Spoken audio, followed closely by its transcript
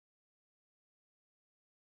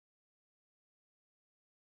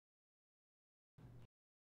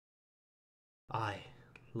I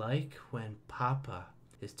like when Papa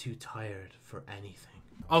is too tired for anything.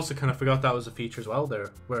 Also, kind of forgot that was a feature as well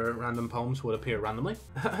there, where random poems would appear randomly.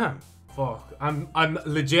 Fuck, I'm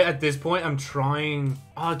legit at this point. I'm trying.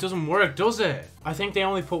 Oh, it doesn't work, does it? I think they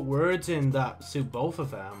only put words in that suit both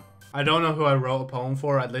of them. I don't know who I wrote a poem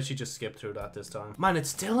for. I'd literally just skip through that this time. Man, it's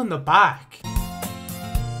still in the back.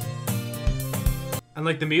 And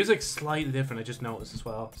like the music's slightly different. I just noticed as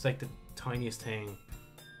well. It's like the tiniest thing.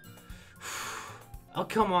 Oh,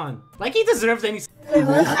 come on. Like he deserves any.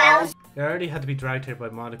 They already had to be dragged here by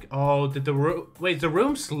Monica. Oh, did the room... Wait, is the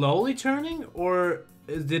room slowly turning? Or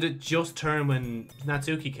did it just turn when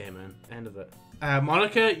Natsuki came in? End of it.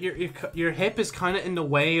 Monica, your hip is kind of in the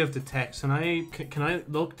way of the text. Can I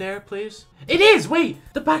look there, please? It is! Wait!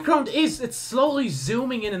 The background is... It's slowly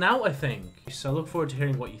zooming in and out, I think. So I look forward to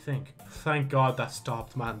hearing what you think. Thank God that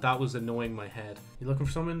stopped, man. That was annoying my head. You looking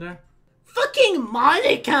for someone in there? Fucking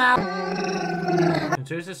Monica!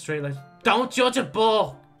 There's a straight line. Don't judge a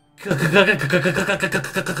book! Hey,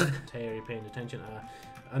 are you paying attention?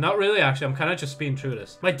 Not really, actually. I'm kind of just speeding through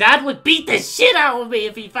this. My dad would beat the shit out of me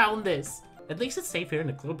if he found this. At least it's safe here in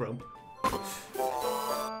the club room. I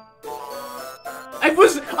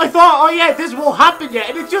thought, oh yeah, this won't happen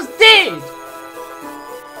yet, and it just did!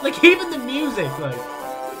 Like, even the music, like...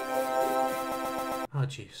 Oh,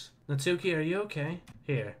 jeez. Natsuki, are you okay?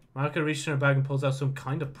 Here. Monica reaches in her bag and pulls out some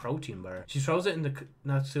kind of protein bar. She throws it in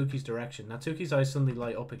Natsuki's direction. Natsuki's eyes suddenly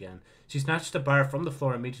light up again. She snatched the bar from the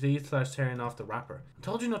floor and immediately starts tearing off the wrapper. I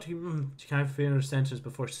told you not to... She can't feel her senses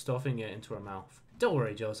before stuffing it into her mouth. Don't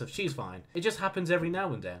worry, Joseph. She's fine. It just happens every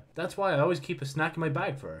now and then. That's why I always keep a snack in my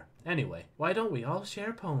bag for her. Anyway, why don't we all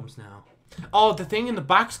share poems now? Oh, the thing in the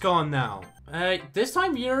back's gone now. This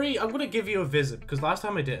time, Yuri, I'm gonna give you a visit, because last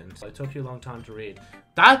time I didn't. It took you a long time to read.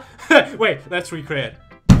 That... Wait, let's recreate.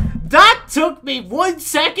 That took me 1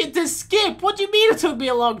 second to skip! What do you mean it took me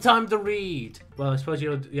a long time to read? Well, I suppose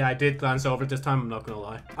you... Yeah, I did glance over it this time, I'm not gonna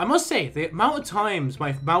lie. I must say, the amount of times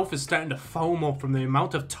my mouth is starting to foam up from the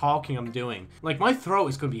amount of talking I'm doing. Like, my throat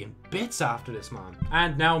is gonna be in bits after this, man.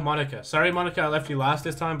 And now, Monica. Sorry, Monica, I left you last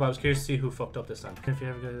this time, but I was curious to see who fucked up this time. If you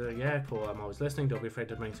ever go, yeah, cool, I'm always listening. Don't be afraid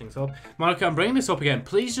to bring things up. Monica, I'm bringing this up again.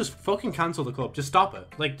 Please just fucking cancel the club. Just stop it.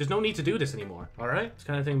 Like, there's no need to do this anymore, alright? This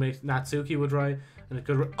kind of thing makes Natsuki would write. And it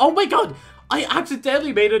could... Oh my god! I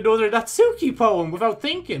accidentally made another Natsuki poem without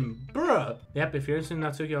thinking. Bruh. Yep, if you're interested,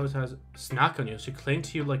 Natsuki always has a snack on you. She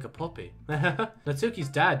clings to you like a puppy. Natsuki's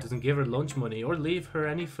dad doesn't give her lunch money or leave her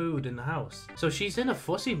any food in the house. So she's in a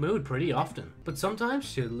fussy mood pretty often. But sometimes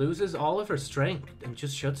she loses all of her strength and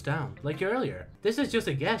just shuts down. Like earlier. This is just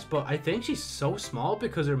a guess, but I think she's so small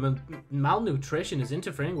because her malnutrition is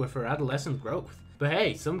interfering with her adolescent growth. But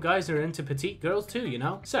hey, some guys are into petite girls too, you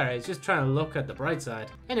know? Sorry, I was just trying to look at the bright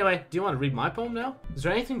side. Anyway, do you want to read my poem now? Is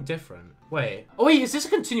there anything different? Wait. Oh wait, is this a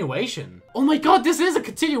continuation? Oh my god, this is a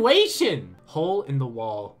continuation! Hole in the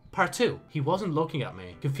wall. Part 2. He wasn't looking at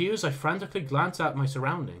me. Confused, I frantically glanced at my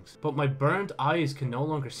surroundings. But my burned eyes can no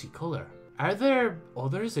longer see color. Are there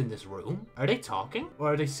others in this room? Are they talking?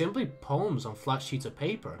 Or are they simply poems on flat sheets of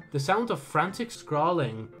paper? The sound of frantic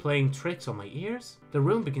scrawling playing tricks on my ears? The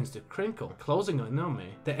room begins to crinkle, closing in on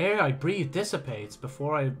me. The air I breathe dissipates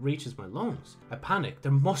before it reaches my lungs. I panic.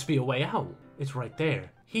 There must be a way out. It's right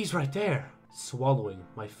there. He's right there. Swallowing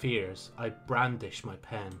my fears, I brandish my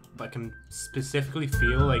pen. I can specifically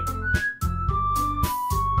feel like...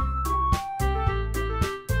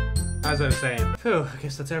 As I was saying, phew, I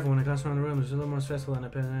guess that's everyone. I glance around the room. There's a little more stressful than I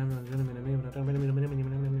put.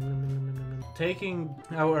 Taking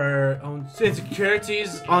our own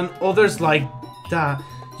insecurities on others like that.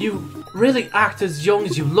 You really act as young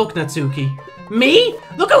as you look, Natsuki. Me?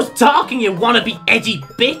 Look who's talking, you wannabe edgy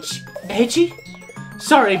bitch. Edgy?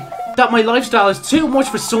 Sorry, that my lifestyle is too much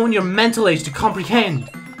for someone your mental age to comprehend.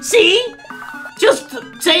 See? Just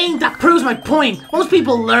saying that proves my point. Most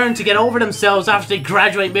people learn to get over themselves after they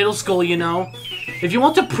graduate middle school, you know. If you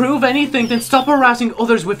want to prove anything, then stop harassing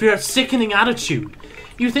others with your sickening attitude.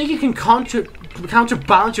 You think you can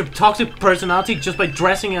counterbalance your toxic personality just by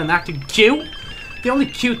dressing and acting cute? The only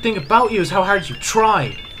cute thing about you is how hard you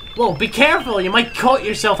try. Whoa, be careful, you might cut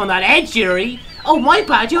yourself on that edge, Yuri. Oh, my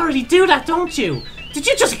bad, you already do that, don't you? Did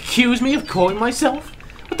you just accuse me of cutting myself?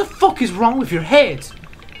 What the fuck is wrong with your head?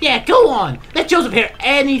 Yeah, go on. Let Joseph hear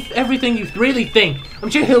everything you really think. I'm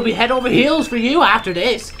sure he'll be head over heels for you after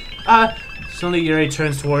this. Suddenly Yuri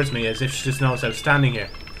turns towards me as if she just knows I was standing here.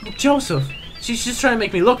 Joseph, she's just trying to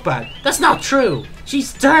make me look bad. That's not true. She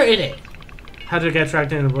started it. How did I get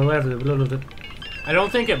tracked in? Whatever. I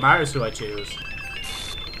don't think it matters who I choose.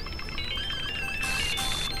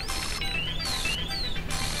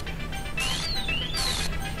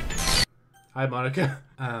 Hi, Monica.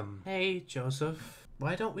 Hey, Joseph.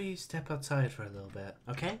 Why don't we step outside for a little bit,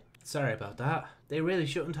 okay? Sorry about that. They really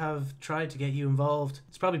shouldn't have tried to get you involved.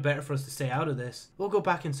 It's probably better for us to stay out of this. We'll go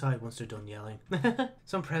back inside once they're done yelling.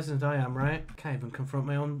 Some president I am, right? Can't even confront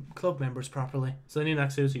my own club members properly. Suddenly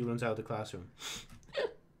Natsuki runs out of the classroom.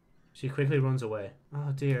 She quickly runs away.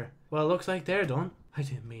 Oh dear. Well, it looks like they're done. I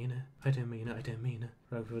didn't mean it. I didn't mean it. I didn't mean it.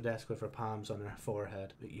 Right to the desk with her palms on her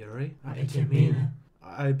forehead. Yuri? I didn't mean it.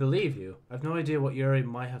 I believe you. I've no idea what Yuri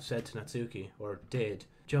might have said to Natsuki, or did.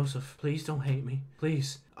 Joseph, please don't hate me.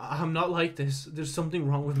 Please. I'm not like this. There's something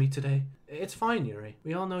wrong with me today. It's fine, Yuri.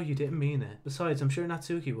 We all know you didn't mean it. Besides, I'm sure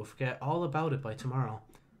Natsuki will forget all about it by tomorrow.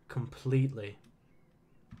 Completely.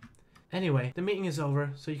 Anyway, the meeting is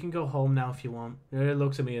over, so you can go home now if you want. Yuri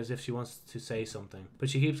looks at me as if she wants to say something, but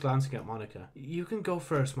she keeps glancing at Monica. You can go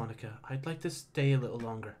first, Monica. I'd like to stay a little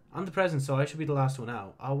longer. I'm the president, so I should be the last one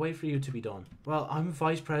out. I'll wait for you to be done. Well, I'm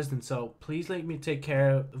vice president, so please let me take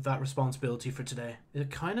care of that responsibility for today.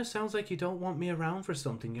 It kind of sounds like you don't want me around for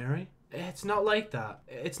something, Yuri. It's not like that.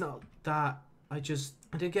 It's not that. I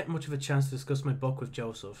didn't get much of a chance to discuss my book with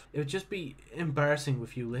Joseph. It would just be embarrassing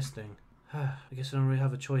with you listening. I guess I don't really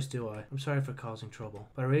have a choice, do I? I'm sorry for causing trouble,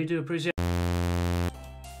 but I really do appreciate. I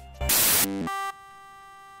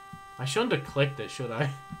shouldn't have clicked it, should I?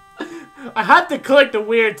 I had to click the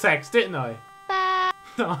weird text, didn't I?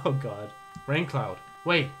 Oh god. Rain cloud.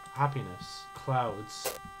 Wait. Happiness.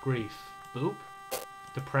 Clouds. Grief. Boop.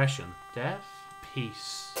 Depression. Death.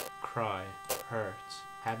 Peace. Cry. Hurt.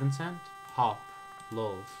 Heaven sent. Hop.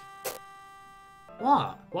 Love.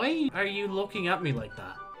 What? Why are you looking at me like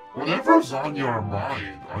that? Whatever's on your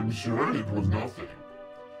mind, I'm sure it was nothing.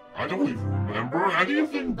 I don't even remember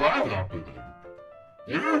anything bad happening.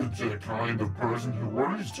 You're the kind of person who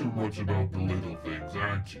worries too much about the little things,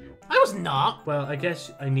 aren't you? I was not! Well, I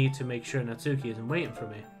guess I need to make sure Natsuki isn't waiting for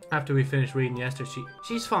me. After we finished reading yesterday,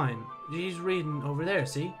 she's fine. She's reading over there,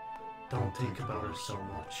 see? Don't think about her so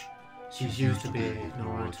much. She's used to being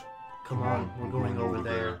ignored. Come on, we're going over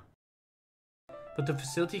there. But the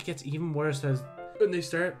facility gets even worse as when they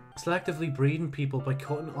start selectively breeding people by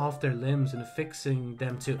cutting off their limbs and affixing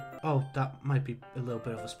them to... Oh, that might be a little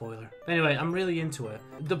bit of a spoiler. Anyway, I'm really into it.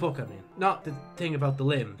 The book, I mean. Not the thing about the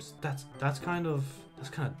limbs. That's kind of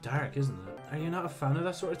dark, isn't it? Are you not a fan of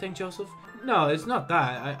that sort of thing, Joseph? No, it's not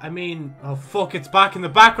that. I mean... Oh, fuck, it's back in the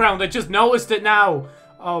background. I just noticed it now.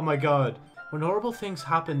 Oh, my God. When horrible things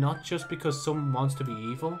happen, not just because someone wants to be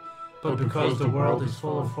evil, but because the world is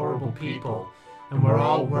full of horrible people, and we're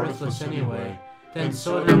all worthless anyway. Then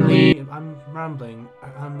suddenly... I'm rambling,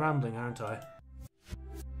 aren't I?